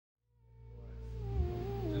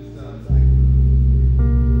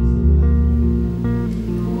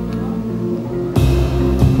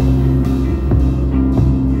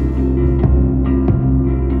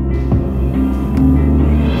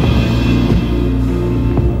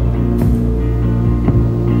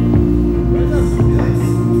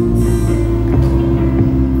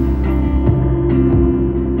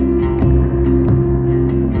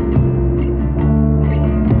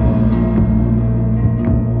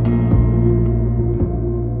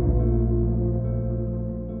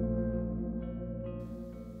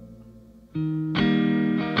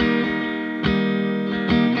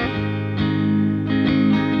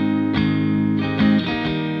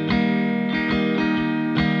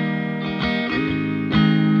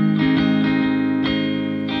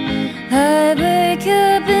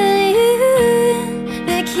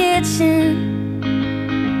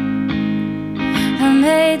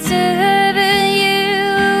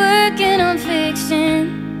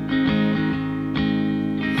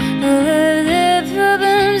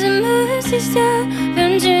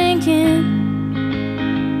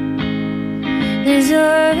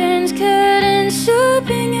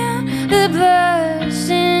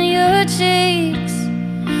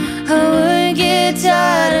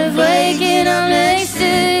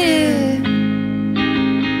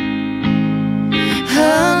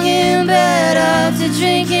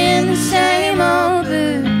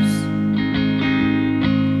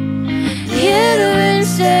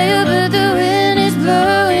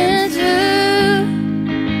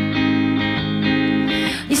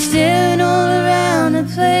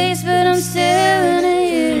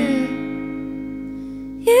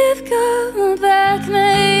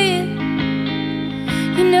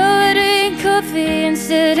coffee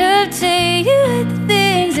instead of tea. You hate the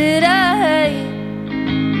things that I hate,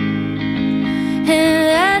 and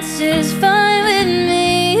that's just fine with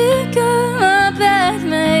me. You got my back,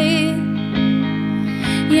 mate.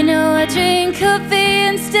 You know I drink coffee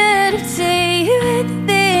instead of tea. You hate the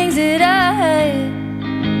things that I hate,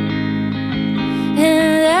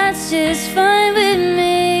 and that's just fine with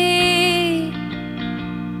me.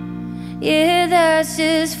 Yeah, that's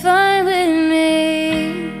just fine with me.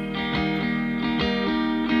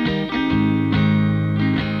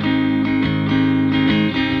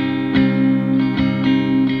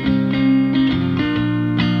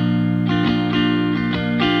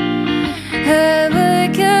 I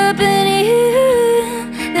wake up and hear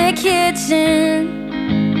the kitchen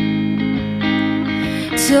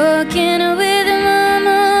talking with my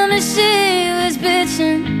mom and she was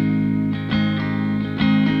bitching.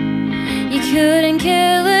 You couldn't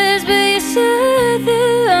care less, but you said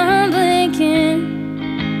that I'm blinking.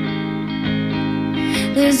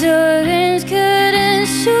 There's orange curtains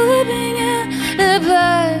showing out the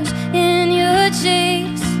blush in your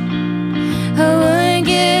cheeks. I wouldn't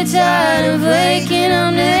get tired of waking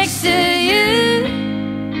up next to you,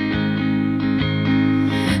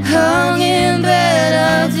 hung in bed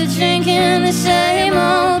after drinking the same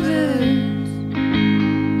old booze.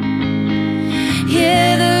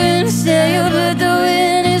 Yeah, the room's stale, but the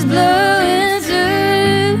wind is blowing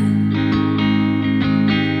through.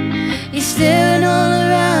 You're staring all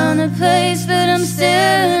around the place, but I'm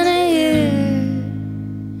staring at you.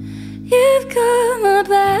 You've got my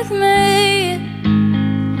back, mate.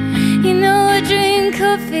 You know I drink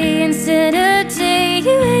coffee instead of tea.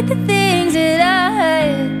 You hate the things that I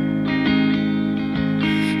hate,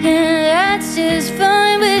 and that's just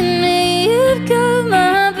fine with me. You've got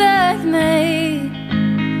my back, mate.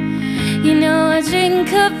 You know I drink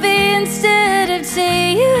coffee instead of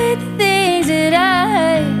tea. You hate the things that I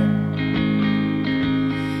hate,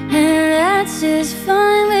 and that's just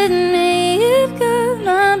fine with me. You've got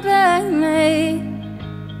my back, mate.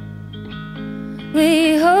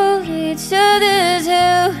 We hold each other's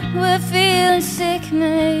hand, we're feeling sick,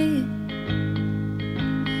 mate.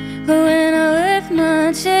 But when I left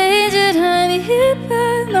my change at home, you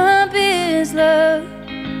brought my beers, love.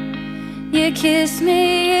 You kissed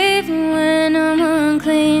me even when I'm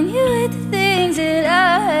unclean. You hate the things that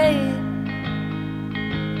I hate,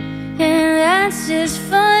 and that's just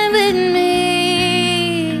fine with me.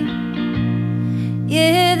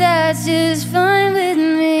 Yeah, that's just fine with me.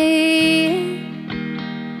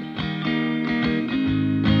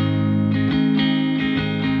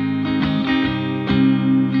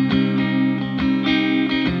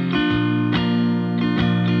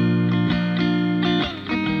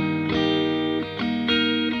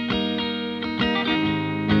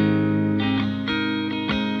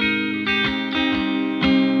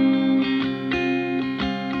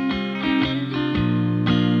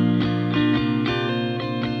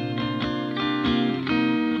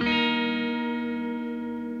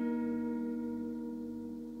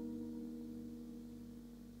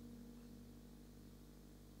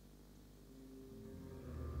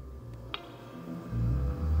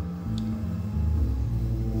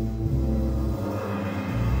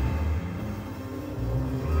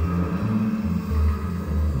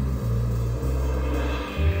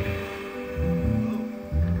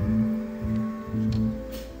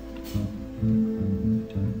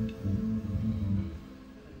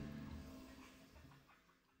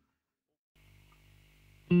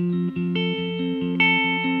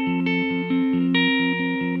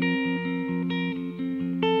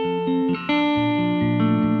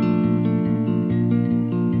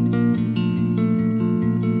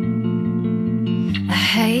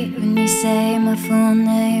 Say my full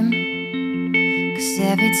name, 'cause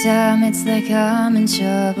every time it's like I'm in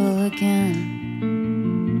trouble again.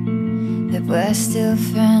 But we're still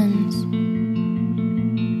friends,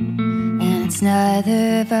 and it's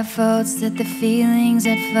neither of our faults that the feelings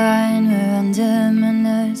I'd find were under my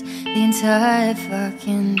nose the entire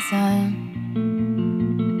fucking time.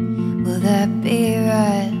 Will that be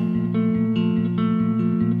right?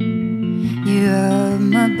 You rolled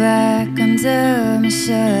my back under my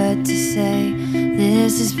shirt to say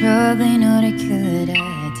this is probably not a good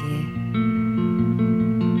idea.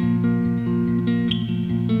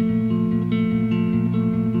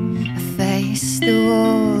 I faced the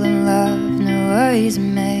wall and love, no worries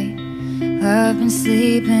made. I've been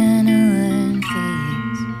sleeping alone for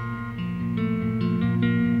years,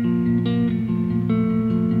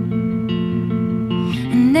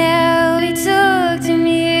 and now we talk to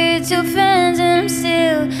mutual friends, and I'm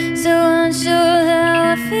still so unsure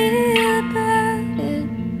how I feel about it.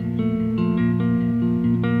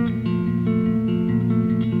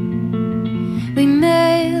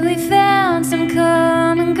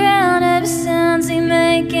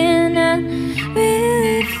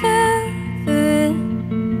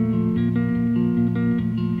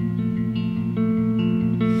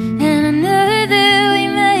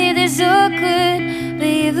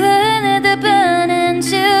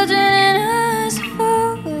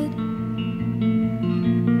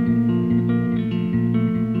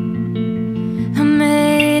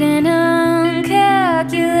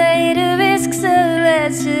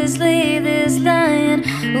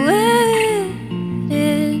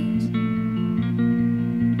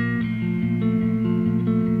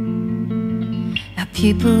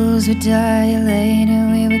 Pupils were dilated,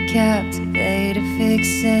 we were captivated,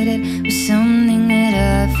 fixated with something that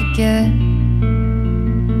I forget.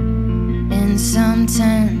 In some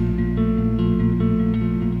tent,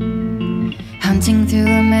 hunting through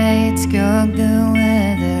a maid's grog, the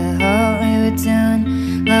weather, all we were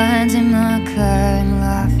doing, lines in my car and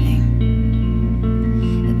laughing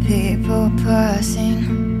at people passing.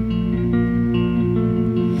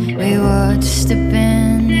 We watched the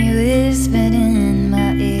band, you whispered in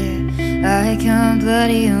my ear, I can't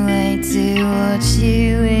bloody wait to watch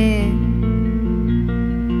you with.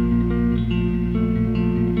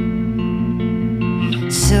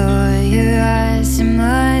 Saw your eyes some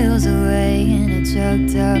miles away in a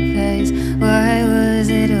drugged up haze. Why was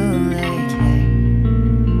it all okay?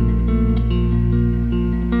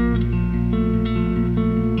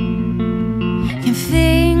 Your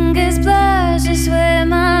fingers blush, I swear,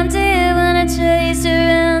 my dear, when I traced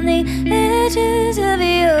around the edges of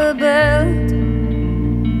your belt.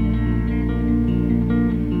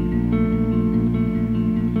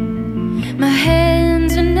 My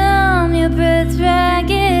hands were numb, your breath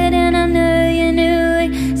ragged, and I know you knew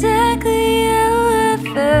exactly how I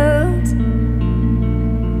felt.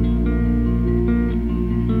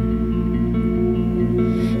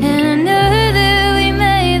 And I know that we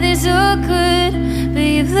made this awkward, but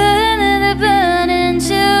you've learned that the burning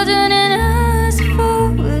children in us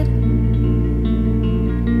forward.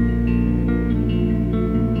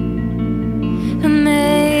 I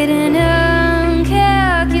made an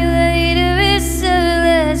uncalculator, it's so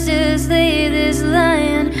let's just leave this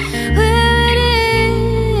lying where it is.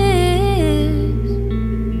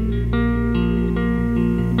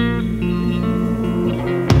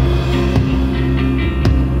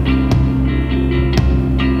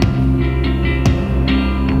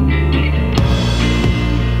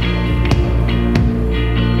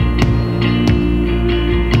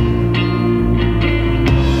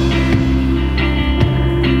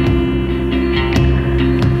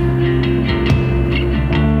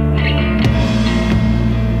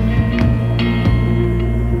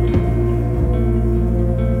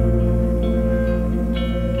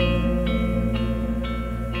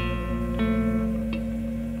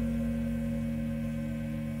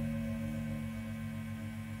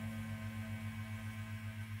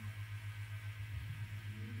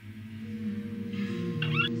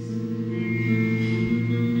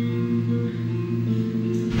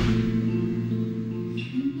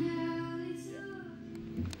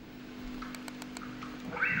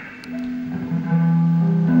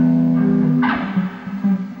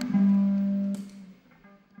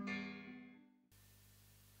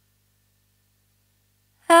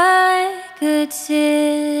 I could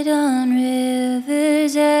sit on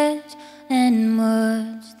river's edge and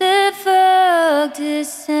watch the fog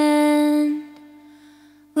descend,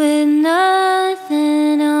 with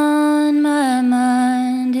nothing on my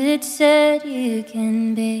mind. It said you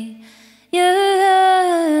can be your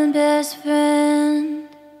own best friend,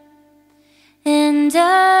 and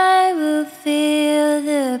I will feel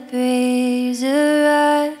the breeze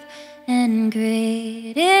arrive and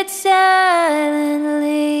greet it silently.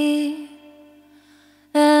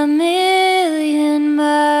 A million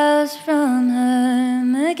miles from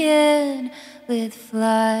home again, with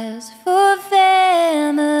flies for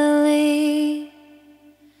family.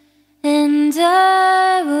 And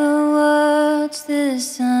I will watch the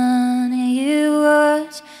sun you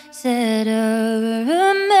watch set over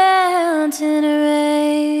a mountain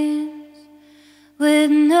range,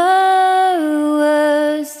 with no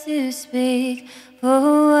words to speak.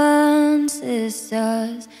 For once the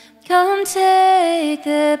stars come take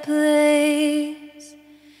their place,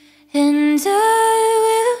 and I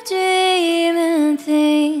will dream and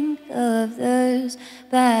think of those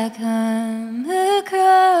back home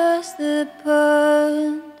across the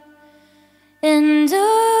pond, and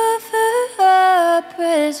offer our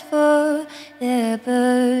prayers for their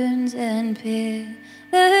bones and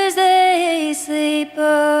pillars they sleep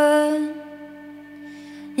on.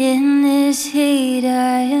 In this heat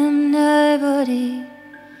I am nobody.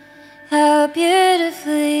 How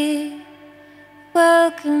beautifully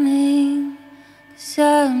welcoming. 'Cause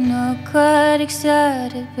I'm not quite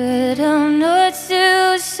excited, but I'm not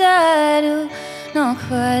suicidal. Not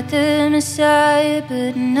quite the Messiah,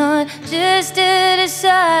 but not just a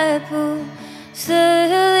disciple.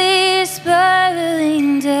 Slowly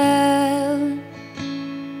spiraling down.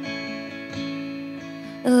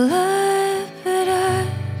 Alive but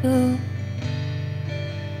idle.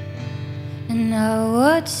 And I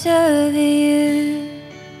watch over you,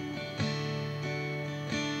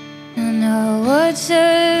 and I watch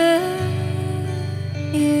over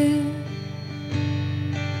you.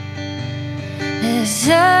 'cause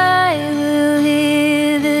I will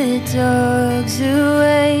hear the dogs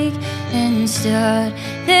awake and start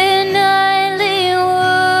their nightly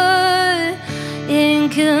war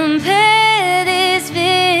and compare this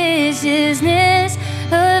viciousness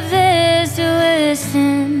of theirs to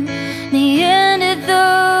Western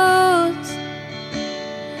Neanderthals.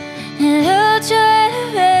 And I'll try to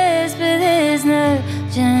rest, but there's no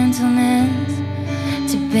gentleness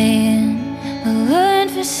to bend a line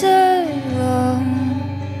for so long.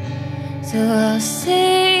 So I'll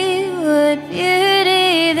see what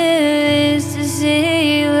beauty there is to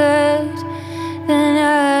see left, then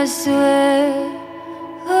I swear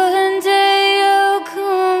one day I'll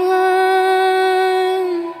come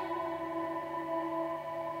home.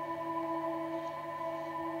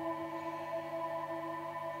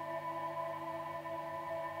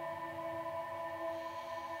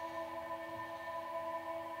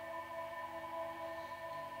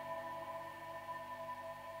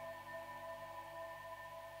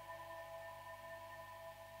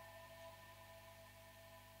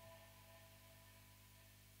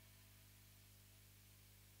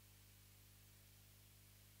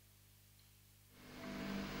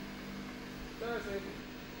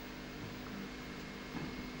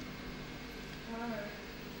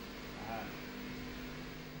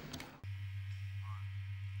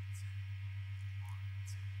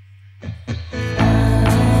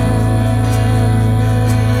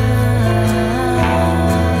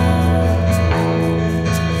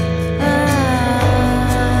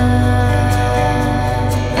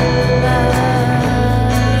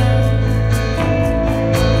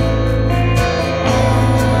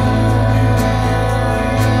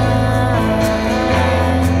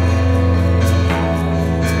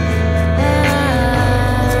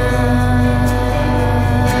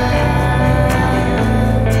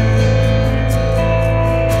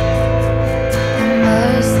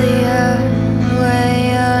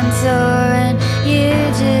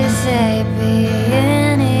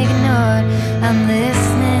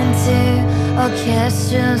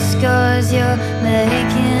 Orchestral scores, you're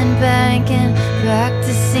making bank and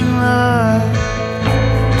practicing law.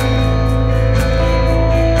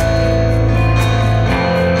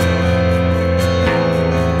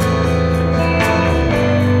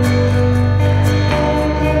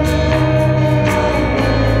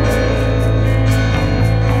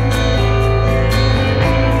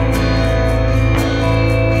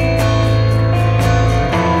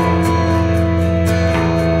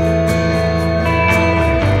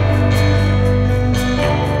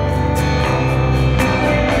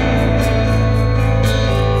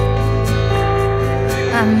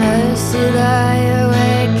 I must lie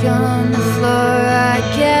awake on the floor. I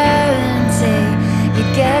guarantee you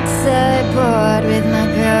get so bored with my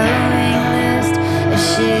growing list of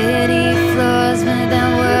shitty flaws, but that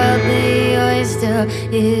worldly oyster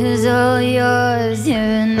is all yours. You're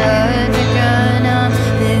an overgrown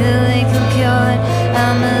umbilical cord.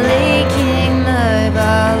 I'm a leaking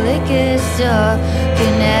mobile liquor store.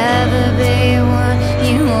 Could never be what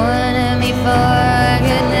you wanted me for. I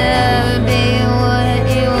could never be what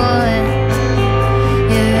you want.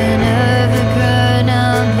 You're an overgrown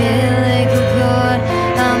umbilical cord.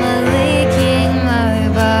 I'm a leaking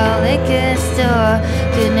mobile liquor store.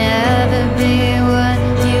 Could never be what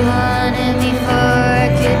you wanted me for. I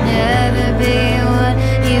could never be what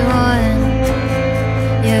you want.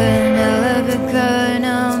 You're an overgrown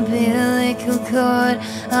umbilical cord.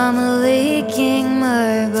 I'm a leaking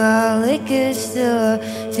mobile liquor store.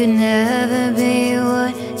 Could never be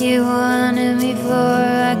what you wanted me for.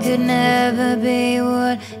 I could never be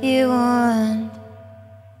what you want.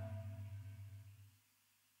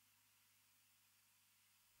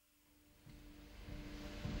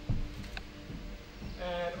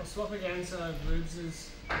 And I'll swap again so Vieses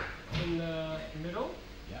in the middle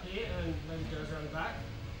here and maybe goes around the back.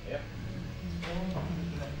 Yep.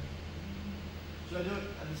 Should I do it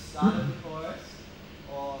at the start of the chorus,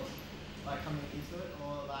 or like coming into it,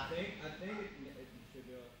 or like? I think it should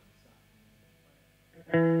do it at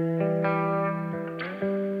the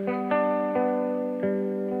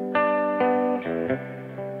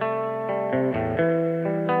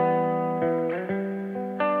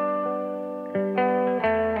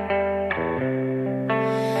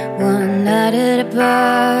One night at a bar,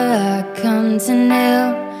 I come to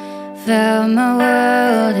kneel. Found my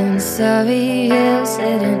world in Surrey Hills,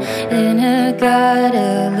 sitting in a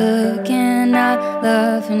gutter, looking out,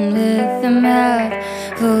 laughing with a mouth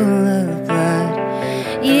full of blood.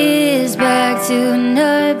 Years back to an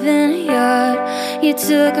open yard, you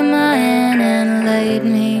took my hand and laid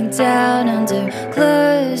me down under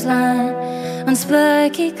clothesline on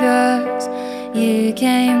spiky grass. You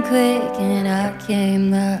came quick and I came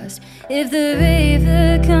last. If the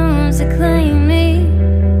reaper comes to claim me,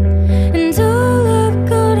 and all I've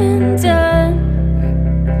got and done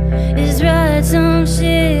is write some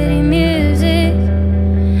shitty music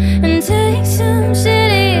and take some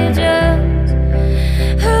shitty drugs,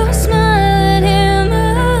 I'll smile at him,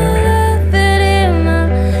 I'll laugh at him,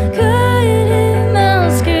 I'll cry at him,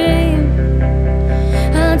 I'll scream,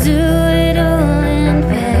 I'll do it all in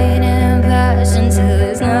pain and passion till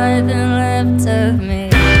there's nothing left of me.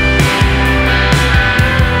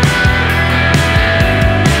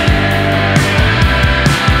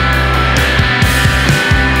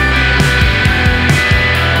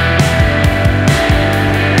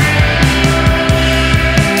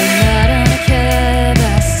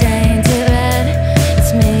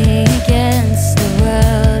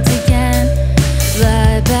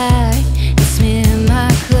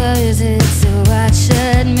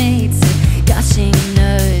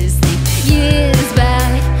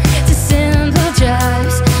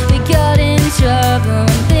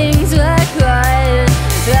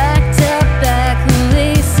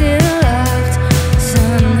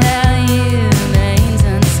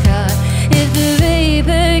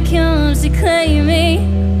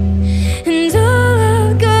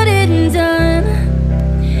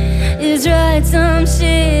 Some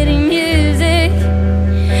shit